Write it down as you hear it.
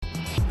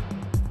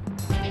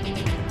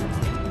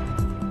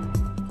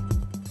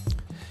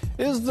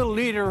Is the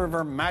leader of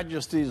Her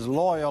Majesty's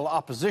loyal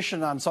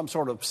opposition on some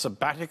sort of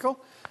sabbatical?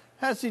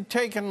 Has he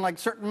taken, like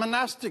certain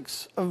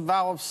monastics, a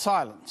vow of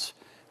silence?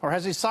 Or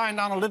has he signed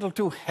on a little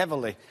too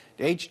heavily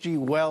to H.G.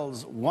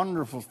 Wells'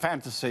 wonderful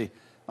fantasy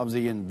of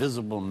the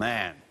invisible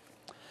man?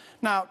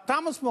 Now,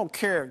 Thomas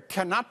Mulcair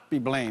cannot be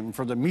blamed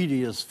for the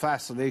media's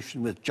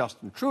fascination with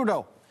Justin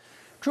Trudeau.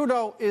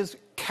 Trudeau is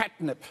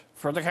catnip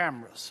for the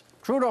cameras.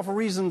 Trudeau, for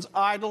reasons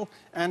idle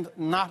and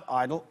not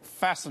idle,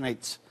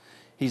 fascinates.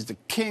 He's the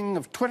king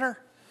of Twitter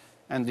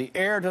and the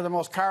heir to the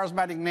most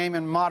charismatic name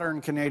in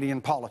modern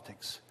Canadian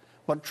politics.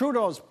 But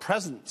Trudeau's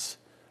presence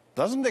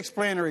doesn't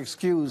explain or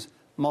excuse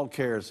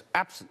Mulcair's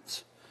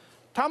absence.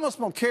 Thomas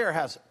Mulcair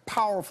has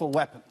powerful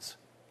weapons.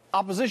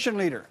 Opposition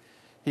leader.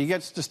 He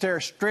gets to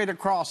stare straight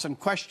across and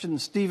question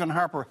Stephen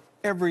Harper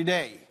every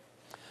day.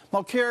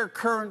 Mulcair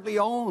currently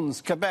owns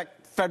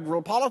Quebec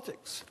federal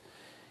politics.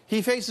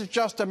 He faces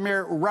just a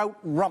mere rout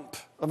rump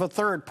of a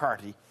third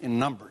party in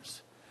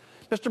numbers.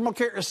 Mr.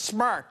 Mulcair is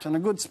smart and a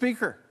good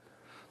speaker.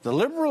 The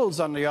Liberals,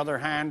 on the other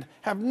hand,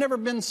 have never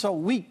been so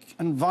weak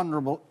and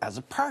vulnerable as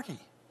a party.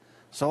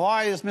 So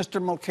why is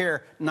Mr.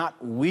 Mulcair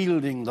not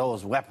wielding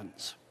those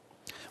weapons?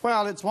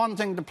 Well, it's one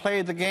thing to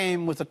play the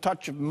game with a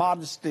touch of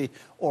modesty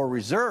or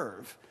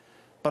reserve,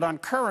 but on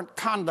current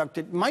conduct,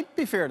 it might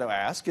be fair to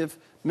ask if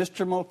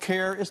Mr.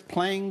 Mulcair is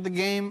playing the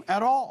game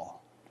at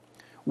all.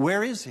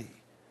 Where is he?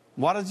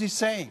 What is he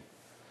saying?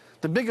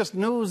 The biggest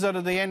news out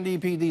of the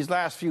NDP these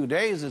last few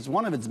days is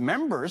one of its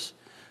members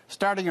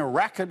starting a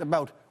racket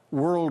about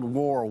World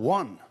War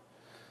I.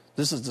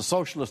 This is the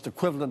socialist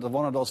equivalent of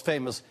one of those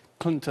famous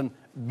Clinton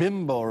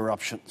bimbo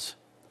eruptions.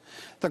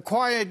 The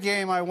quiet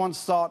game I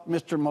once thought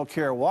Mr.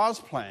 Mulcair was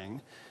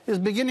playing is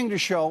beginning to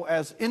show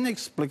as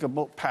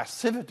inexplicable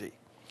passivity.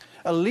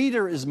 A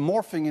leader is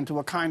morphing into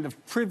a kind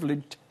of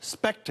privileged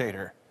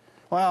spectator.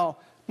 Well,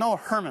 no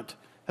hermit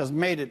has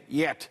made it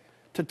yet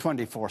to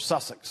 24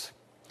 Sussex.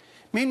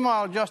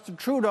 Meanwhile, Justin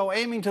Trudeau,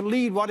 aiming to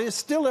lead what is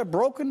still a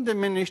broken,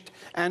 diminished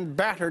and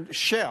battered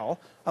shell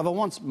of a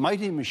once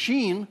mighty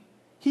machine,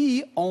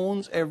 he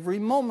owns every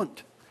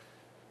moment.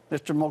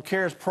 Mr.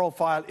 Mulcair's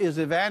profile is,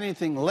 if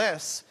anything,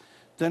 less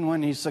than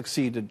when he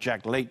succeeded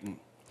Jack Layton.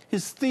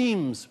 His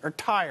themes are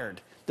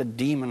tired, the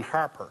demon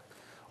Harper,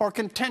 or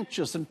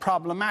contentious and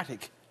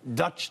problematic,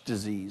 Dutch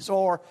disease,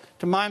 or,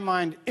 to my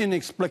mind,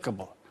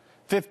 inexplicable.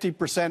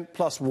 50%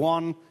 plus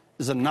one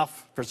is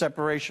enough for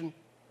separation.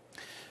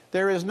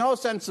 There is no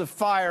sense of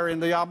fire in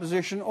the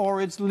opposition or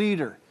its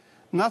leader.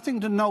 Nothing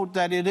to note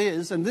that it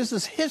is, and this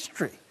is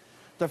history,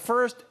 the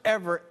first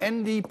ever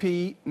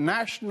NDP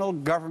national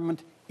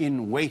government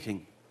in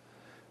waiting.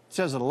 It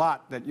says a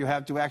lot that you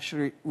have to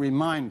actually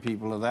remind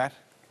people of that.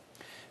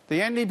 The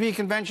NDP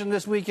convention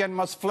this weekend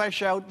must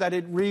flesh out that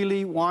it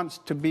really wants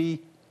to be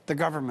the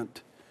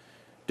government.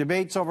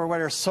 Debates over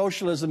whether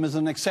socialism is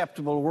an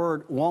acceptable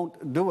word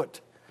won't do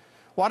it.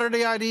 What are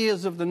the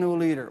ideas of the new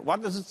leader?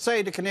 What does it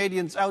say to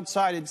Canadians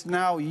outside its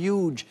now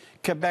huge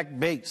Quebec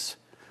base?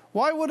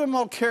 Why would a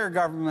Mulcair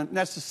government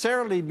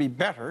necessarily be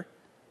better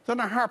than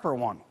a Harper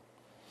one?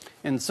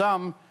 In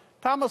sum,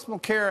 Thomas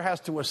Mulcair has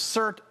to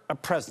assert a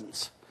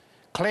presence,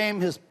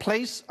 claim his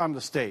place on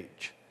the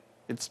stage.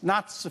 It's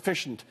not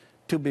sufficient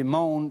to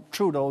bemoan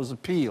Trudeau's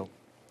appeal.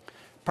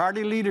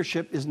 Party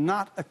leadership is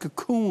not a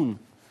cocoon.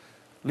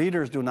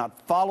 Leaders do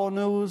not follow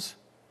news.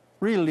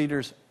 Real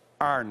leaders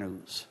are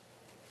news.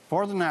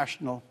 For The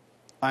National,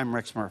 I'm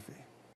Rex Murphy.